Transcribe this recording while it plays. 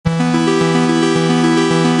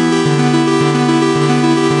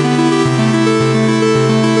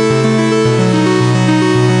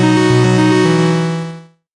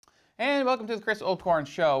Chris Oldcorn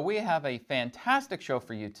Show. We have a fantastic show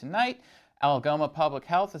for you tonight. Algoma Public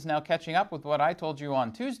Health is now catching up with what I told you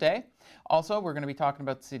on Tuesday. Also, we're going to be talking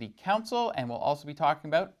about City Council, and we'll also be talking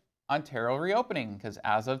about Ontario reopening, because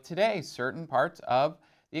as of today, certain parts of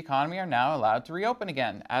the economy are now allowed to reopen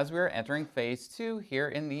again as we're entering phase 2 here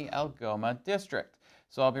in the Algoma district.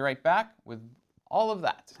 So I'll be right back with all of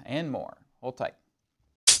that and more. Hold tight.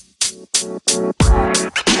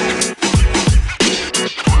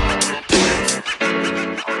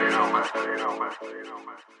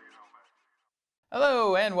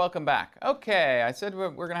 Hello and welcome back. Okay, I said we're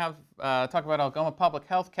going to have talk about Algoma Public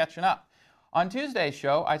Health catching up. On Tuesday's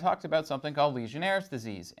show, I talked about something called Legionnaire's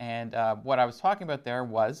disease, and what I was talking about there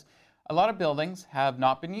was a lot of buildings have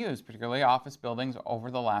not been used, particularly office buildings,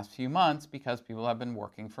 over the last few months because people have been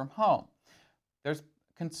working from home. There's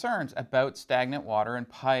concerns about stagnant water in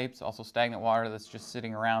pipes, also stagnant water that's just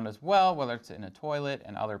sitting around as well, whether it's in a toilet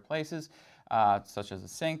and other places, such as a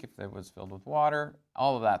sink if it was filled with water,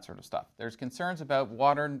 all of that sort of stuff. There's concerns about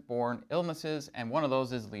waterborne illnesses, and one of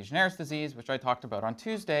those is Legionnaire's disease, which I talked about on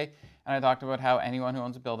Tuesday, and I talked about how anyone who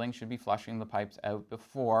owns a building should be flushing the pipes out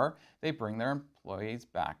before they bring their employees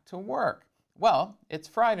back to work. Well, it's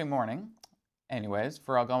Friday morning, anyways,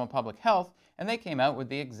 for Algoma Public Health, and they came out with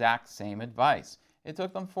the exact same advice. It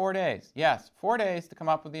took them 4 days. Yes, 4 days to come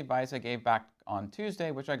up with the advice I gave back on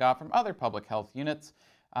Tuesday, which I got from other public health units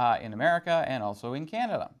in America and also in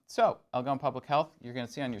Canada. So, Algoma Public Health, you're going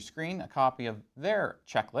to see on your screen a copy of their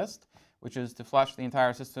checklist, which is to flush the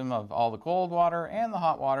entire system of all the cold water and the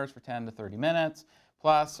hot waters for 10 to 30 minutes,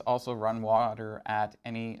 plus also run water at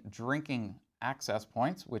any drinking access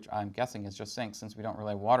points, which I'm guessing is just sinks since we don't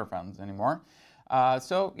really have water fountains anymore.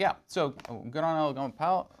 So good on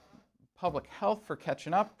Algoma Public Health for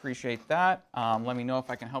catching up. Appreciate that. Let me know if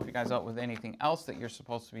I can help you guys out with anything else that you're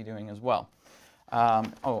supposed to be doing as well.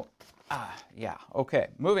 Okay,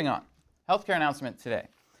 moving on. Healthcare announcement today.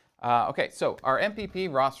 So our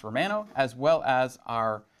MPP, Ross Romano, as well as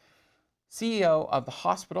our CEO of the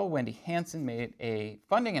hospital, Wendy Hansen, made a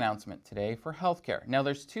funding announcement today for healthcare. Now,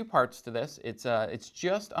 there's two parts to this. It's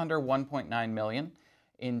just under $1.9 million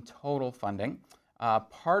in total funding.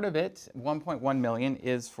 Part of it, $1.1 million,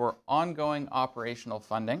 is for ongoing operational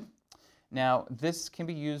funding. Now, this can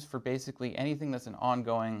be used for basically anything that's an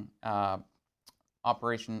ongoing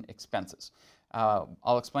operation expenses.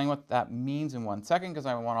 I'll explain what that means in 1 second because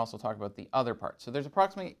I want to also talk about the other part. So there's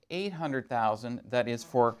approximately $800,000 that is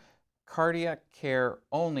for cardiac care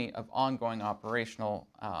only of ongoing operational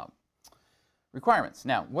requirements.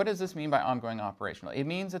 Now, what does this mean by ongoing operational? It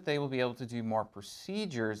means that they will be able to do more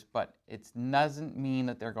procedures, but it doesn't mean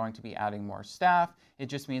that they're going to be adding more staff. It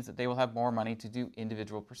just means that they will have more money to do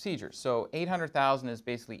individual procedures. So $800,000 is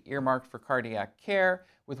basically earmarked for cardiac care,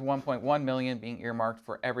 with $1.1 million being earmarked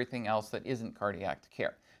for everything else that isn't cardiac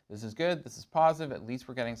care. This is good. This is positive. At least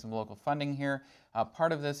we're getting some local funding here.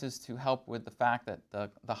 Part of this is to help with the fact that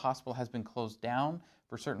the hospital has been closed down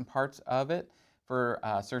for certain parts of it, for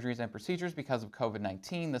surgeries and procedures because of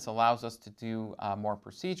COVID-19. This allows us to do more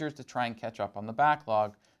procedures to try and catch up on the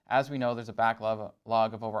backlog. As we know, there's a backlog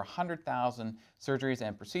of over 100,000 surgeries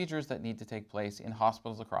and procedures that need to take place in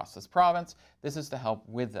hospitals across this province. This is to help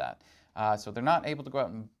with that. So they're not able to go out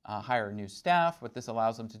and hire new staff, but this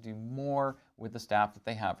allows them to do more with the staff that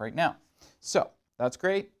they have right now. So that's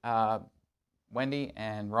great. Wendy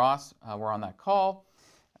and Ross were on that call.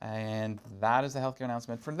 And that is the healthcare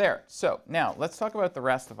announcement from there. So now let's talk about the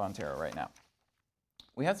rest of Ontario right now.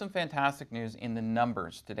 We had some fantastic news in the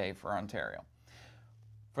numbers today for Ontario.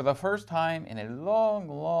 For the first time in a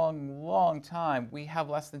long time, we have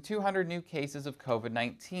less than 200 new cases of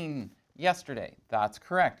COVID-19 yesterday. That's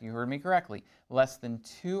correct. You heard me correctly. Less than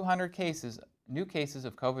 200 new cases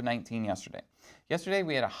of COVID-19 yesterday. Yesterday,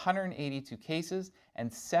 we had 182 cases, and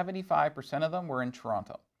 75% of them were in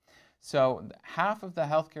Toronto. So half of the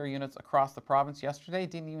healthcare units across the province yesterday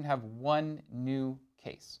didn't even have one new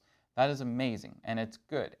case. That is amazing, and it's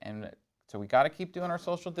good. And so we got to keep doing our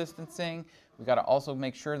social distancing. We got to also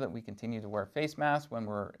make sure that we continue to wear face masks when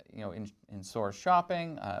we're in stores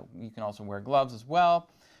shopping. You can also wear gloves as well.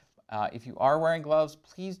 If you are wearing gloves,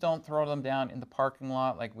 please don't throw them down in the parking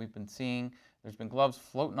lot like we've been seeing. There's been gloves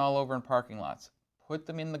floating all over in parking lots. Put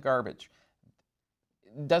them in the garbage.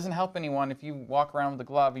 It doesn't help anyone if you walk around with a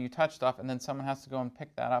glove and you touch stuff and then someone has to go and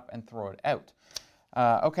pick that up and throw it out.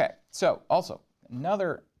 Okay, so also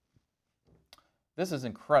this is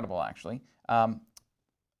incredible actually. On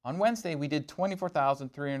Wednesday we did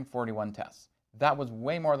 24,341 tests. That was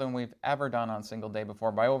way more than we've ever done on a single day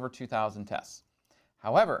before, by over 2,000 tests.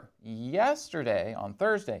 However, yesterday, on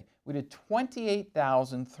Thursday, we did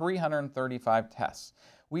 28,335 tests,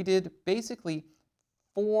 we did basically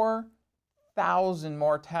 4,000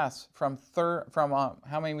 more tests from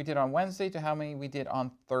how many we did on Wednesday to how many we did on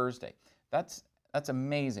Thursday. That's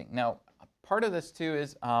amazing. Now, part of this too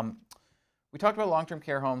is we talked about long-term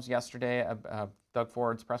care homes yesterday. Doug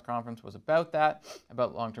Ford's press conference was about that,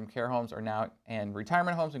 about long-term care homes are now, and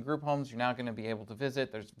retirement homes and group homes, you're now going to be able to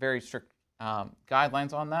visit. There's very strict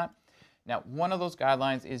guidelines on that. Now, one of those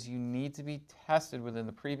guidelines is you need to be tested within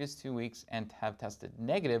the previous 2 weeks and have tested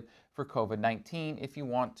negative for COVID-19 if you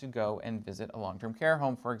want to go and visit a long-term care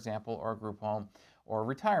home, for example, or a group home or a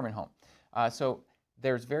retirement home. So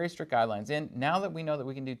there's very strict guidelines in. Now that we know that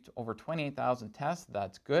we can do over 28,000 tests,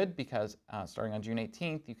 that's good, because starting on June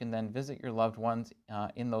 18th, you can then visit your loved ones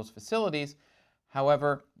in those facilities.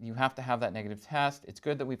 However, you have to have that negative test. It's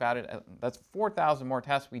good that we've added, that's 4,000 more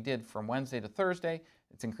tests we did from Wednesday to Thursday.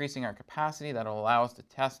 It's increasing our capacity. That'll allow us to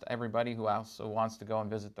test everybody who also wants to go and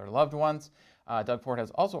visit their loved ones. Doug Ford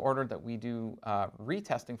has also ordered that we do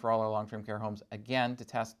retesting for all our long-term care homes again to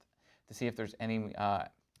test to see if there's any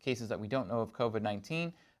cases that we don't know of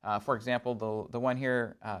COVID-19. For example, the one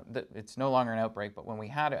here, it's no longer an outbreak, but when we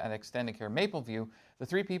had it at Extended Care Mapleview, the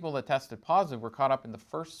 3 people that tested positive were caught up in the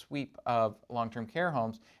first sweep of long-term care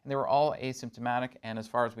homes, and they were all asymptomatic, and as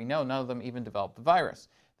far as we know, none of them even developed the virus.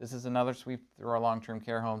 This is another sweep through our long-term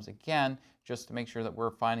care homes again, just to make sure that we're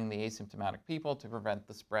finding the asymptomatic people to prevent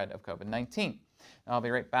the spread of COVID-19. I'll be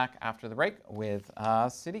right back after the break with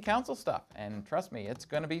City Council stuff, and trust me, it's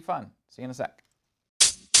going to be fun. See you in a sec.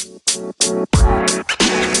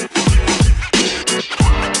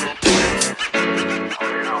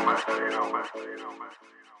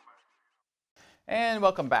 And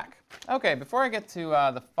welcome back. Okay, before I get to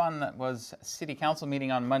the fun that was City Council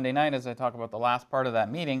meeting on Monday night, as I talk about the last part of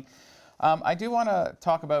that meeting, I do want to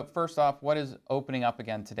talk about, first off, what is opening up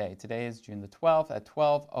again today. Today is June the 12th at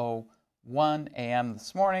 12:01 a.m.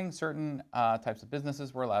 this morning. Certain types of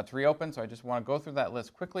businesses were allowed to reopen, so I just want to go through that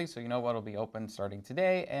list quickly so you know what will be open starting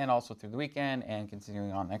today and also through the weekend and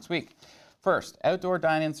continuing on next week. First, outdoor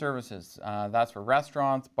dine-in services. That's for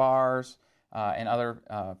restaurants, bars, and other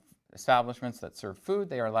establishments that serve food.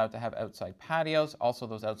 They are allowed to have outside patios. Also,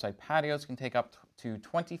 those outside patios can take up to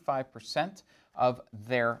 25% of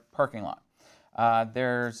their parking lot.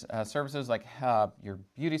 There's services like your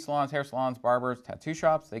beauty salons, hair salons, barbers, tattoo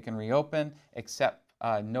shops. They can reopen, except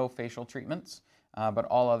no facial treatments, but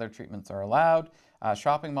all other treatments are allowed.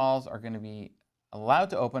 Shopping malls are going to be allowed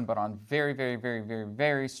to open, but on very, very, very, very,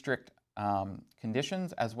 very strict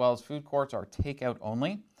conditions, as well as food courts are takeout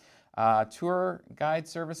only. Tour guide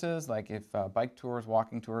services, like if bike tours,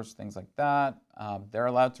 walking tours, things like that, they're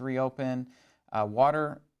allowed to reopen.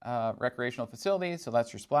 Water recreational facilities, so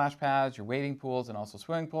that's your splash pads, your wading pools, and also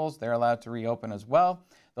swimming pools, they're allowed to reopen as well.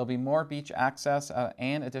 There'll be more beach access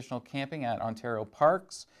and additional camping at Ontario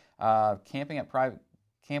parks. Camping at private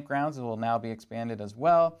campgrounds will now be expanded as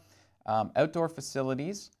well. Outdoor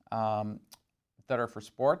facilities that are for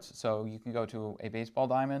sports, so you can go to a baseball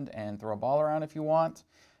diamond and throw a ball around if you want,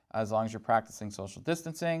 as long as you're practicing social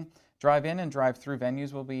distancing. Drive-in and drive-through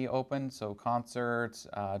venues will be open, so concerts,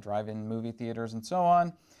 drive-in movie theaters, and so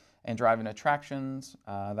on, and drive-in attractions,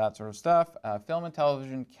 that sort of stuff. Film and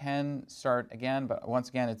television can start again, but once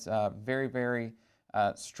again, it's very, very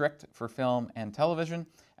strict for film and television.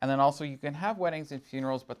 And then also you can have weddings and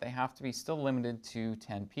funerals, but they have to be still limited to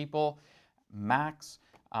 10 people max.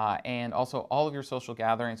 And also all of your social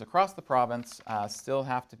gatherings across the province still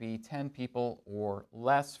have to be 10 people or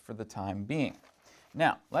less for the time being.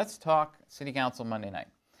 Now, let's talk City Council Monday night.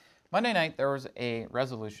 Monday night, there was a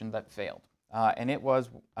resolution that failed, and it was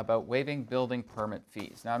about waiving building permit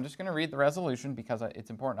fees. Now, I'm just going to read the resolution because it's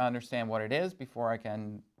important to understand what it is before I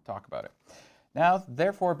can talk about it. Now,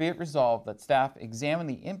 therefore, be it resolved that staff examine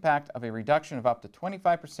the impact of a reduction of up to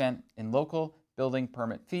 25% in local building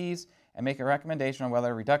permit fees and make a recommendation on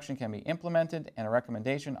whether a reduction can be implemented and a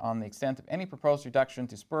recommendation on the extent of any proposed reduction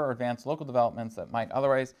to spur or advance local developments that might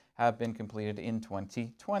otherwise have been completed in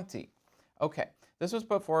 2020. Okay, this was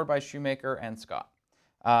put forward by Shoemaker and Scott.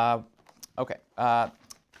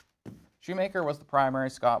 Shoemaker was the primary,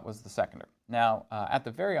 Scott was the seconder. Now, at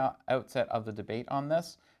the very outset of the debate on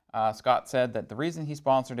this, Scott said that the reason he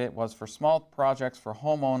sponsored it was for small projects for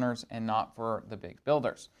homeowners and not for the big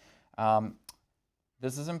builders.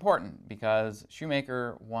 This is important because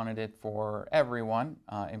Shoemaker wanted it for everyone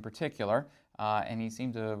in particular, and he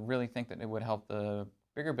seemed to really think that it would help the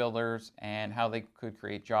bigger builders and how they could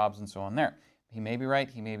create jobs and so on there. He may be right,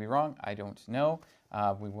 he may be wrong, I don't know.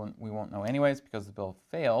 We won't know anyways because the bill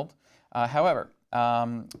failed. However,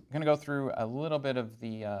 I'm going to go through a little bit of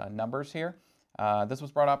the numbers here. This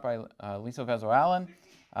was brought up by Lisa Vezo-Allen.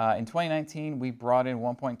 In 2019, we brought in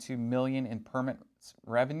 $1.2 million in permits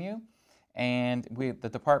revenue, and the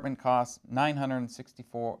department cost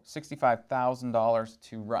 $965,000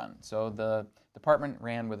 to run. So the department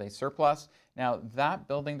ran with a surplus. Now, that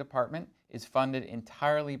building department is funded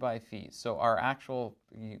entirely by fees. So our actual,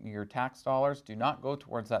 your tax dollars do not go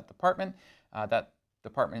towards that department. That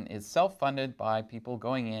department is self-funded by people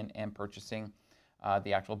going in and purchasing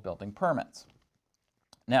the actual building permits.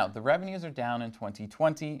 Now, the revenues are down in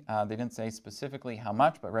 2020. They didn't say specifically how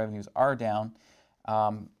much, but revenues are down.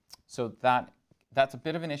 So that's a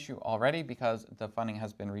bit of an issue already because the funding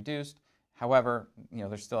has been reduced. However,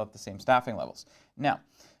 they're still at the same staffing levels. Now,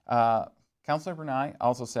 Councillor Brunei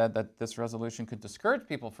also said that this resolution could discourage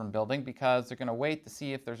people from building because they're going to wait to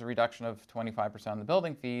see if there's a reduction of 25% on the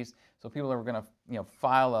building fees. So people are going to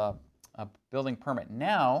file a building permit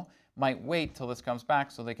now might wait till this comes back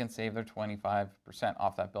so they can save their 25%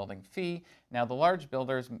 off that building fee. Now, the large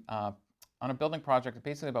builders on a building project,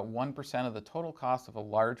 basically about 1% of the total cost of a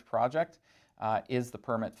large project is the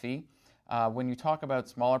permit fee. When you talk about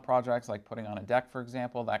smaller projects like putting on a deck, for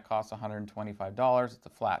example, that costs $125. It's a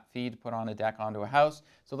flat fee to put on a deck onto a house.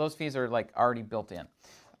 So those fees are like already built in,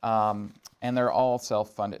 and they're all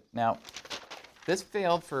self-funded. Now, this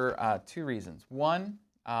failed for two reasons. One,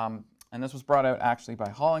 and this was brought out actually by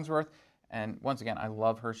Hollingsworth, and once again, I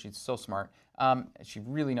love her. She's so smart. She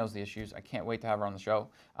really knows the issues. I can't wait to have her on the show.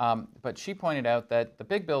 But she pointed out that the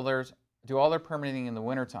big builders do all their permitting in the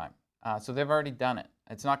wintertime. So they've already done it.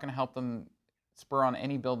 It's not going to help them spur on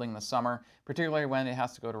any building in the summer, particularly when it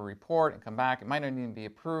has to go to a report and come back. It might not even be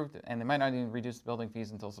approved, and they might not even reduce the building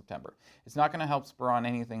fees until September. It's not going to help spur on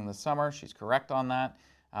anything in the summer. She's correct on that.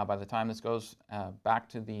 By the time this goes back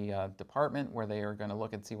to the department where they are going to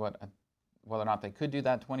look and see whether or not they could do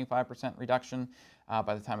that 25% reduction,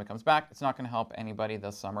 by the time it comes back, it's not going to help anybody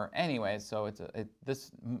this summer anyway. So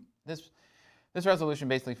this resolution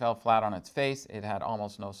basically fell flat on its face. It had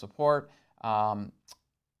almost no support.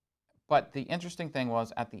 But the interesting thing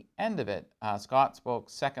was at the end of it, Scott spoke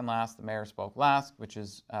second last, the mayor spoke last, which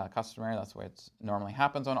is customary. That's the way it normally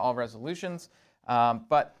happens on all resolutions.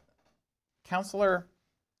 But Councillor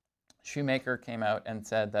Shoemaker came out and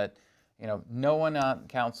said that no one on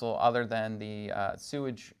council other than the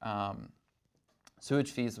sewage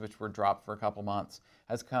fees, which were dropped for a couple months,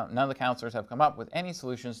 none of the councillors have come up with any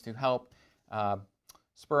solutions to help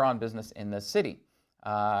spur on business in the city.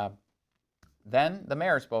 Then the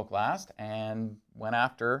mayor spoke last and went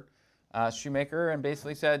after Shoemaker and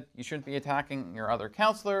basically said, you shouldn't be attacking your other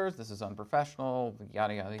councillors, this is unprofessional,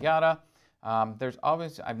 yada, yada, yada.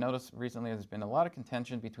 I've noticed recently there's been a lot of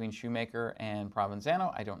contention between Shoemaker and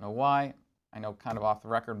Provenzano. I don't know why. I know kind of off the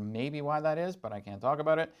record maybe why that is, but I can't talk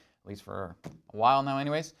about it, at least for a while now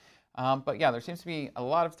anyways. But yeah, there seems to be a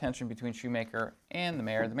lot of tension between Shoemaker and the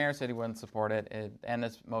mayor. The mayor said he wouldn't support it, and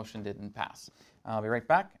this motion didn't pass. I'll be right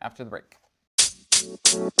back after the break.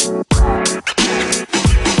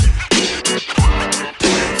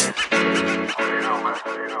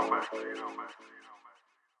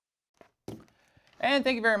 And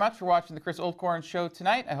thank you very much for watching the Chris Oldcorn Show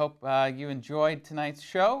tonight. I hope you enjoyed tonight's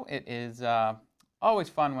show. It is always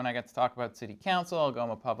fun when I get to talk about City Council,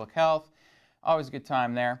 Algoma Public Health. Always a good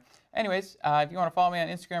time there. Anyways, if you want to follow me on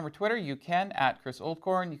Instagram or Twitter, you can at Chris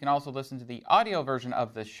Oldcorn. You can also listen to the audio version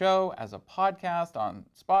of the show as a podcast on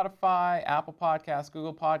Spotify, Apple Podcasts,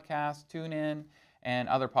 Google Podcasts, TuneIn, and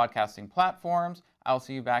other podcasting platforms. I'll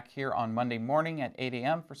see you back here on Monday morning at 8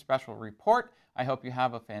 a.m. for Special Report. I hope you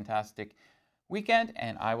have a fantastic weekend,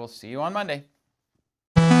 and I will see you on Monday.